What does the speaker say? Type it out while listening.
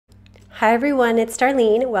Hi everyone, it's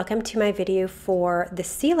Darlene. Welcome to my video for the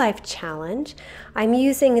Sea Life Challenge. I'm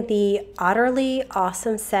using the Otterly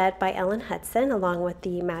Awesome set by Ellen Hudson along with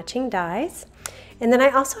the matching dies. And then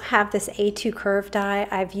I also have this A2 curve die.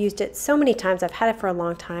 I've used it so many times. I've had it for a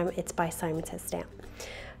long time. It's by Simon Says Stamp.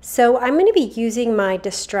 So I'm going to be using my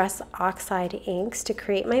Distress Oxide inks to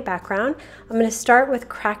create my background. I'm going to start with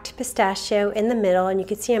Cracked Pistachio in the middle, and you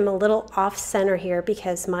can see I'm a little off center here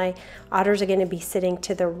because my otters are going to be sitting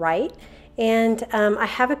to the right. And I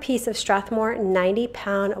have a piece of Strathmore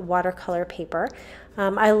 90-pound watercolor paper.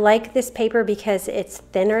 I like this paper because it's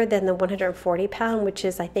thinner than the 140-pound, which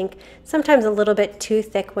is, I think, sometimes a little bit too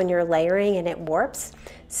thick when you're layering and it warps.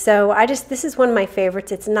 So this is one of my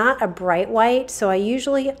favorites. It's not a bright white, so I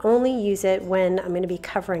usually only use it when I'm going to be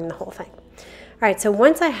covering the whole thing. All right, so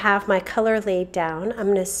once I have my color laid down, I'm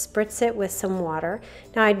going to spritz it with some water.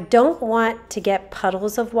 Now I don't want to get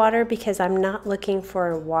puddles of water because I'm not looking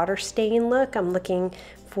for a water stain look. I'm looking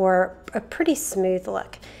for a pretty smooth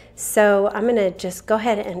look. So I'm going to just go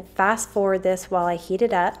ahead and fast forward this while I heat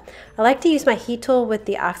it up. I like to use my heat tool with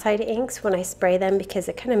the oxide inks when I spray them because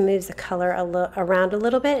it kind of moves the color around a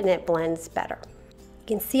little bit and it blends better.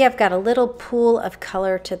 You can see I've got a little pool of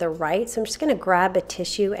color to the right, so I'm just going to grab a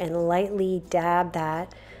tissue and lightly dab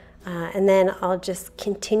that, and then I'll just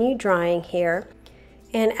continue drying here.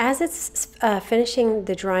 And as it's finishing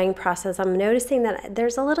the drying process, I'm noticing that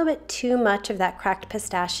there's a little bit too much of that cracked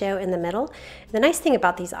pistachio in the middle. The nice thing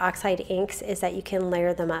about these oxide inks is that you can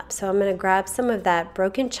layer them up. So I'm going to grab some of that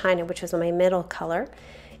broken china, which was my middle color,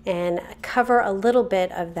 and cover a little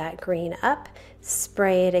bit of that green up,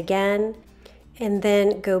 spray it again, and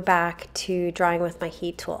then go back to drying with my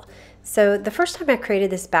heat tool. So the first time I created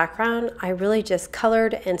this background, I really just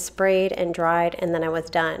colored and sprayed and dried and then I was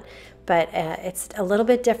done. But it's a little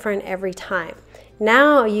bit different every time.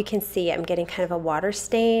 Now you can see I'm getting kind of a water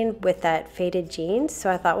stain with that faded jeans. So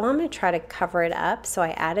I thought, well, I'm going to try to cover it up. So I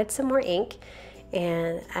added some more ink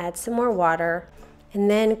and add some more water and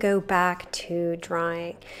then go back to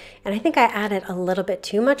drying. And I think I added a little bit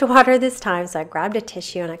too much water this time. So I grabbed a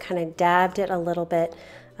tissue and I kind of dabbed it a little bit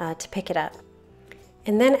to pick it up.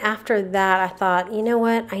 And then after that, I thought, you know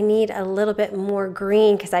what, I need a little bit more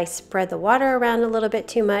green because I spread the water around a little bit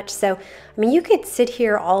too much. So, I mean, you could sit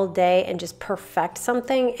here all day and just perfect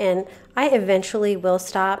something, and I eventually will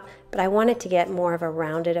stop, but I wanted to get more of a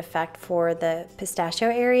rounded effect for the pistachio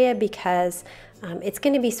area because it's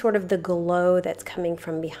going to be sort of the glow that's coming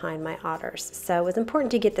from behind my otters. So it was important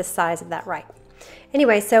to get the size of that right.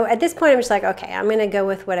 Anyway, so at this point I'm just like, okay, I'm going to go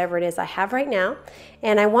with whatever it is I have right now.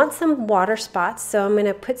 And I want some water spots, so I'm going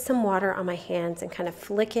to put some water on my hands and kind of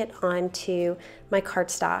flick it onto my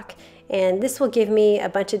cardstock. And this will give me a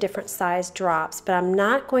bunch of different size drops, but I'm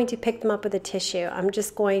not going to pick them up with a tissue. I'm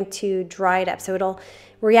just going to dry it up. So it'll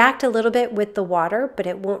react a little bit with the water, but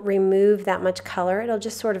it won't remove that much color. It'll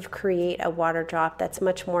just sort of create a water drop that's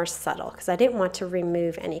much more subtle because I didn't want to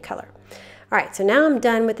remove any color. All right, so now I'm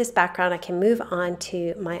done with this background. I can move on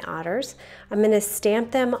to my otters. I'm going to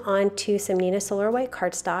stamp them onto some Nina Solar White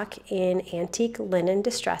cardstock in Antique Linen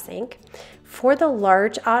Distress ink. For the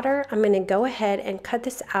large otter, I'm going to go ahead and cut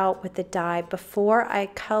this out with the die before I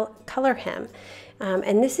color him.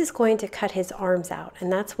 And this is going to cut his arms out,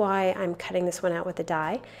 and that's why I'm cutting this one out with the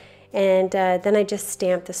die. And then I just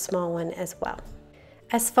stamp the small one as well.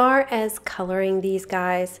 As far as coloring these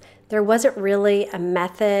guys, there wasn't really a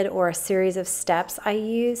method or a series of steps I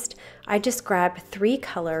used. I just grabbed 3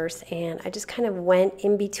 colors and I just kind of went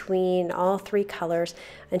in between all 3 colors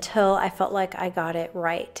until I felt like I got it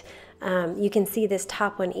right. You can see this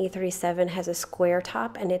top one, E37, has a square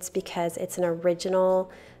top, and it's because it's an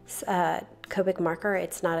original Copic marker.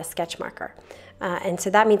 It's not a sketch marker. And so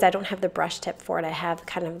that means I don't have the brush tip for it. I have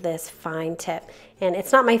kind of this fine tip. And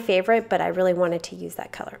it's not my favorite, but I really wanted to use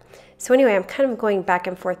that color. So anyway, I'm kind of going back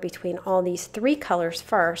and forth between all these 3 colors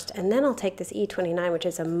first, and then I'll take this E29, which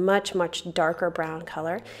is a much, much darker brown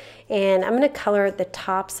color, and I'm going to color the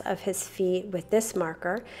tops of his feet with this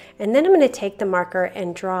marker, and then I'm going to take the marker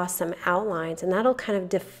and draw some outlines, and that'll kind of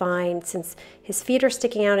define, since his feet are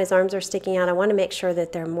sticking out, his arms are sticking out, I want to make sure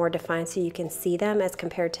that they're more defined so you can see them as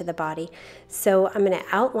compared to the body. So I'm going to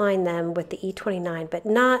outline them with the E29, but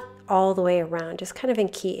not all the way around, just kind of in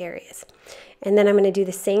key areas. And then I'm going to do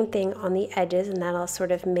the same thing on the edges, and that'll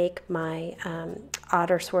sort of make my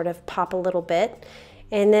otter sort of pop a little bit.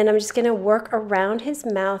 And then I'm just going to work around his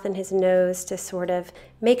mouth and his nose to sort of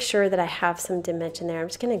make sure that I have some dimension there. I'm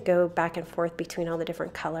just going to go back and forth between all the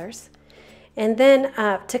different colors. And then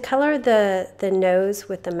to color the nose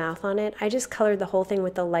with the mouth on it, I just colored the whole thing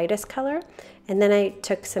with the lightest color, and then I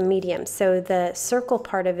took some medium. So the circle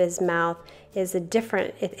part of his mouth is a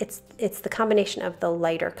different, it's the combination of the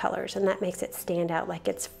lighter colors, and that makes it stand out like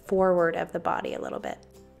it's forward of the body a little bit.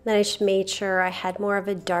 Then I just made sure I had more of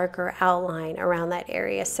a darker outline around that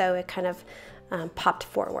area, so it kind of popped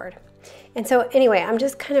forward. And so anyway, I'm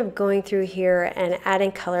just kind of going through here and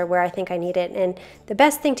adding color where I think I need it. And the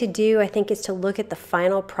best thing to do, I think, is to look at the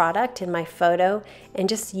final product in my photo and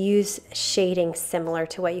just use shading similar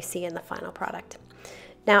to what you see in the final product.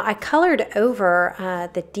 Now I colored over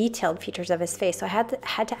the detailed features of his face, so I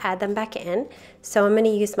had to add them back in. So I'm going to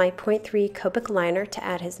use my 0.3 Copic liner to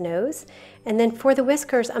add his nose. And then for the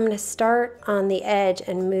whiskers, I'm going to start on the edge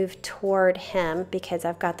and move toward him because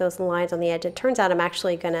I've got those lines on the edge. It turns out I'm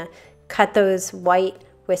actually going to cut those white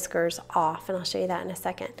whiskers off, and I'll show you that in a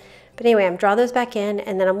second. But anyway, I'm draw those back in,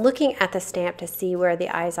 and then I'm looking at the stamp to see where the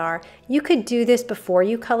eyes are. You could do this before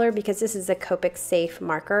you color because this is a Copic safe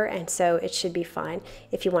marker, and so it should be fine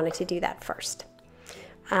if you wanted to do that first.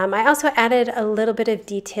 I also added a little bit of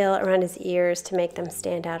detail around his ears to make them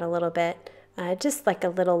stand out a little bit, just like a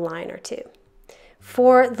little line or two.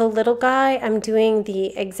 For the little guy, I'm doing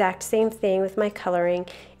the exact same thing with my coloring.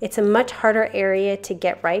 It's a much harder area to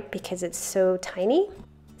get right because it's so tiny.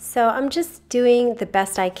 So I'm just doing the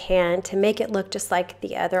best I can to make it look just like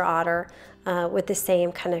the other otter with the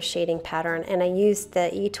same kind of shading pattern. And I used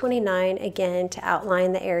the E29 again to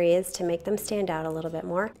outline the areas to make them stand out a little bit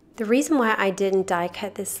more. The reason why I didn't die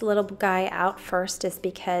cut this little guy out first is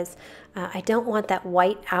because I don't want that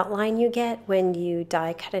white outline you get when you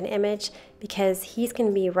die cut an image, because he's going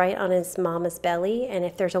to be right on his mama's belly, and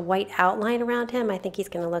if there's a white outline around him, I think he's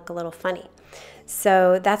going to look a little funny.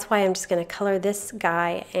 So that's why I'm just going to color this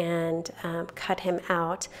guy and cut him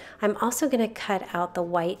out. I'm also going to cut out the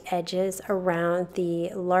white edges around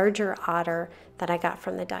the larger otter that I got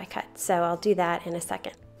from the die cut. So I'll do that in a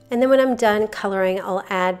second. And then when I'm done coloring, I'll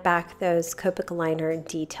add back those Copic liner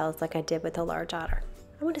details like I did with the large otter.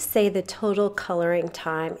 I want to say the total coloring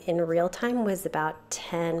time in real time was about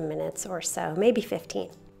 10 minutes or so, maybe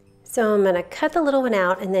 15. So I'm going to cut the little one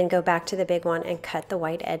out and then go back to the big one and cut the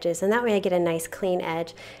white edges, and that way I get a nice clean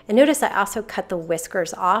edge. And notice I also cut the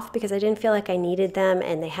whiskers off because I didn't feel like I needed them,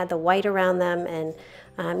 and they had the white around them,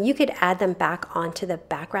 and you could add them back onto the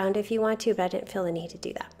background if you want to, but I didn't feel the need to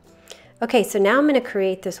do that. Okay, so now I'm going to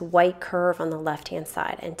create this white curve on the left-hand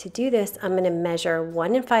side, and to do this I'm going to measure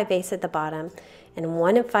 1 5/8 at the bottom and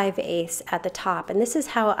 1 5/8 at the top, and this is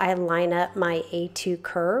how I line up my A2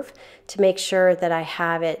 curve to make sure that I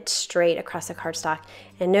have it straight across the cardstock.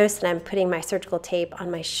 And notice that I'm putting my surgical tape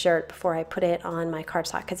on my shirt before I put it on my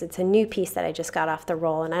cardstock because it's a new piece that I just got off the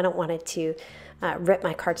roll, and I don't want it to rip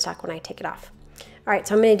my cardstock when I take it off. All right,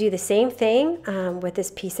 so I'm going to do the same thing with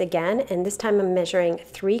this piece again, and this time I'm measuring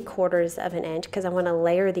 3/4 of an inch because I want to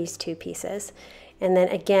layer these two pieces. And then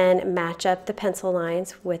again, match up the pencil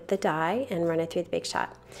lines with the die and run it through the Big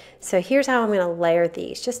Shot. So here's how I'm going to layer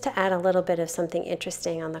these, just to add a little bit of something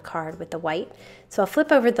interesting on the card with the white. So I'll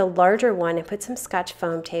flip over the larger one and put some Scotch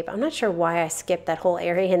foam tape. I'm not sure why I skipped that whole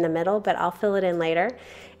area in the middle, but I'll fill it in later.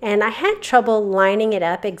 And I had trouble lining it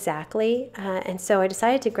up exactly, and so I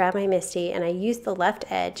decided to grab my MISTI and I used the left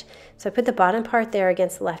edge. So I put the bottom part there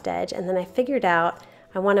against the left edge, and then I figured out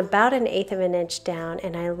I want about 1/8 of an inch down,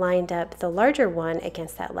 and I lined up the larger one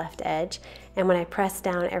against that left edge, and when I pressed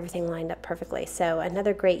down, everything lined up perfectly. So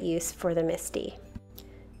another great use for the MISTI.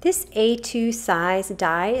 This A2 size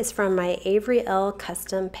die is from my Avery L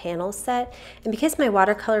custom panel set, and because my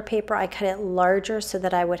watercolor paper, I cut it larger so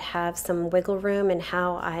that I would have some wiggle room in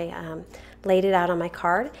how I laid it out on my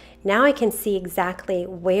card. Now I can see exactly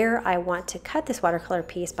where I want to cut this watercolor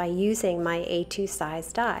piece by using my A2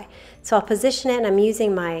 size die. So I'll position it, and I'm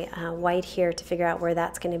using my white here to figure out where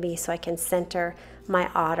that's going to be so I can center my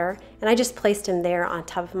otter, and I just placed him there on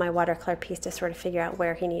top of my watercolor piece to sort of figure out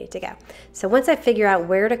where he needed to go. So once I figure out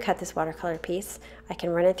where to cut this watercolor piece, I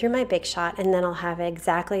can run it through my Big Shot, and then I'll have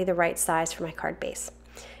exactly the right size for my card base.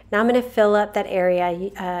 Now I'm going to fill up that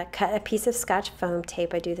area, cut a piece of Scotch foam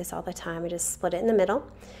tape. I do this all the time. I just split it in the middle.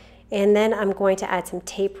 And then I'm going to add some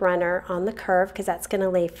tape runner on the curve because that's going to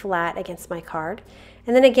lay flat against my card.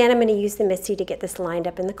 And then again, I'm going to use the MISTI to get this lined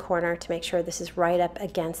up in the corner to make sure this is right up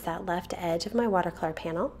against that left edge of my watercolor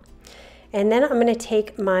panel. And then I'm going to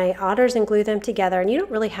take my otters and glue them together. And you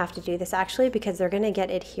don't really have to do this actually because they're going to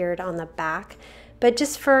get adhered on the back. But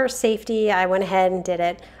just for safety, I went ahead and did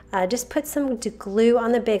it. Just put some glue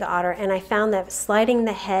on the big otter, and I found that sliding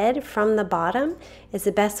the head from the bottom is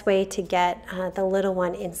the best way to get the little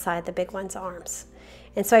one inside the big one's arms.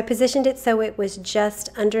 And so I positioned it so it was just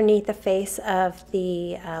underneath the face of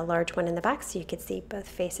the large one in the back so you could see both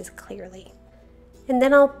faces clearly. And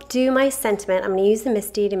then I'll do my sentiment. I'm going to use the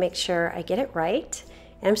MISTI to make sure I get it right.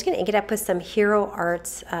 And I'm just going to ink it up with some Hero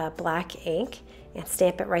Arts black ink and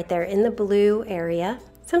stamp it right there in the blue area.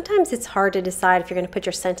 Sometimes it's hard to decide if you're going to put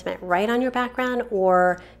your sentiment right on your background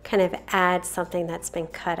or kind of add something that's been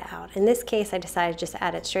cut out. In this case, I decided to just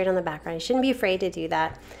add it straight on the background. You shouldn't be afraid to do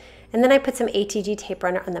that. And then I put some ATG tape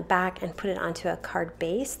runner on the back and put it onto a card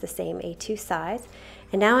base, the same A2 size.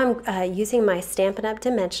 And now I'm using my Stampin' Up!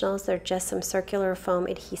 Dimensionals. They're just some circular foam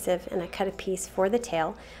adhesive, and I cut a piece for the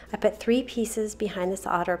tail. I put 3 pieces behind this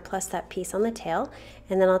otter plus that piece on the tail,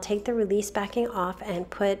 and then I'll take the release backing off and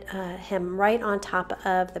put him right on top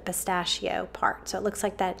of the pistachio part. So it looks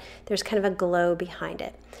like that there's kind of a glow behind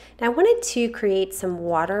it. Now I wanted to create some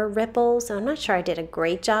water ripples. I'm not sure I did a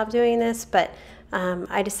great job doing this, but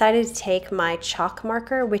I decided to take my chalk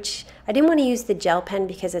marker, which I didn't want to use the gel pen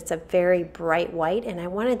because it's a very bright white, and I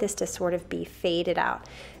wanted this to sort of be faded out.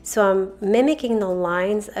 So I'm mimicking the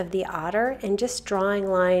lines of the otter and just drawing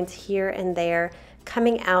lines here and there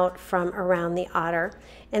coming out from around the otter.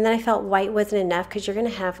 And then I felt white wasn't enough because you're going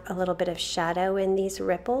to have a little bit of shadow in these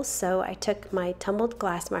ripples. So I took my tumbled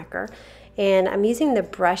glass marker, and I'm using the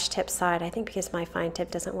brush tip side, I think because my fine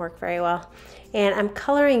tip doesn't work very well. And I'm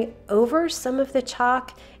coloring over some of the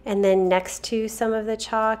chalk and then next to some of the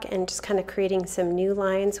chalk and just kind of creating some new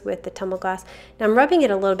lines with the tumbled glass. Now I'm rubbing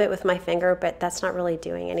it a little bit with my finger, but that's not really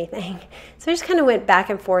doing anything. So I just kind of went back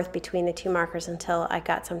and forth between the 2 markers until I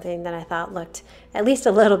got something that I thought looked at least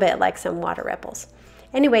a little bit like some water ripples.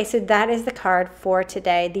 Anyway, so that is the card for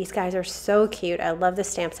today. These guys are so cute. I love the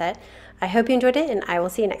stamp set. I hope you enjoyed it, and I will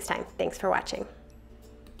see you next time. Thanks for watching.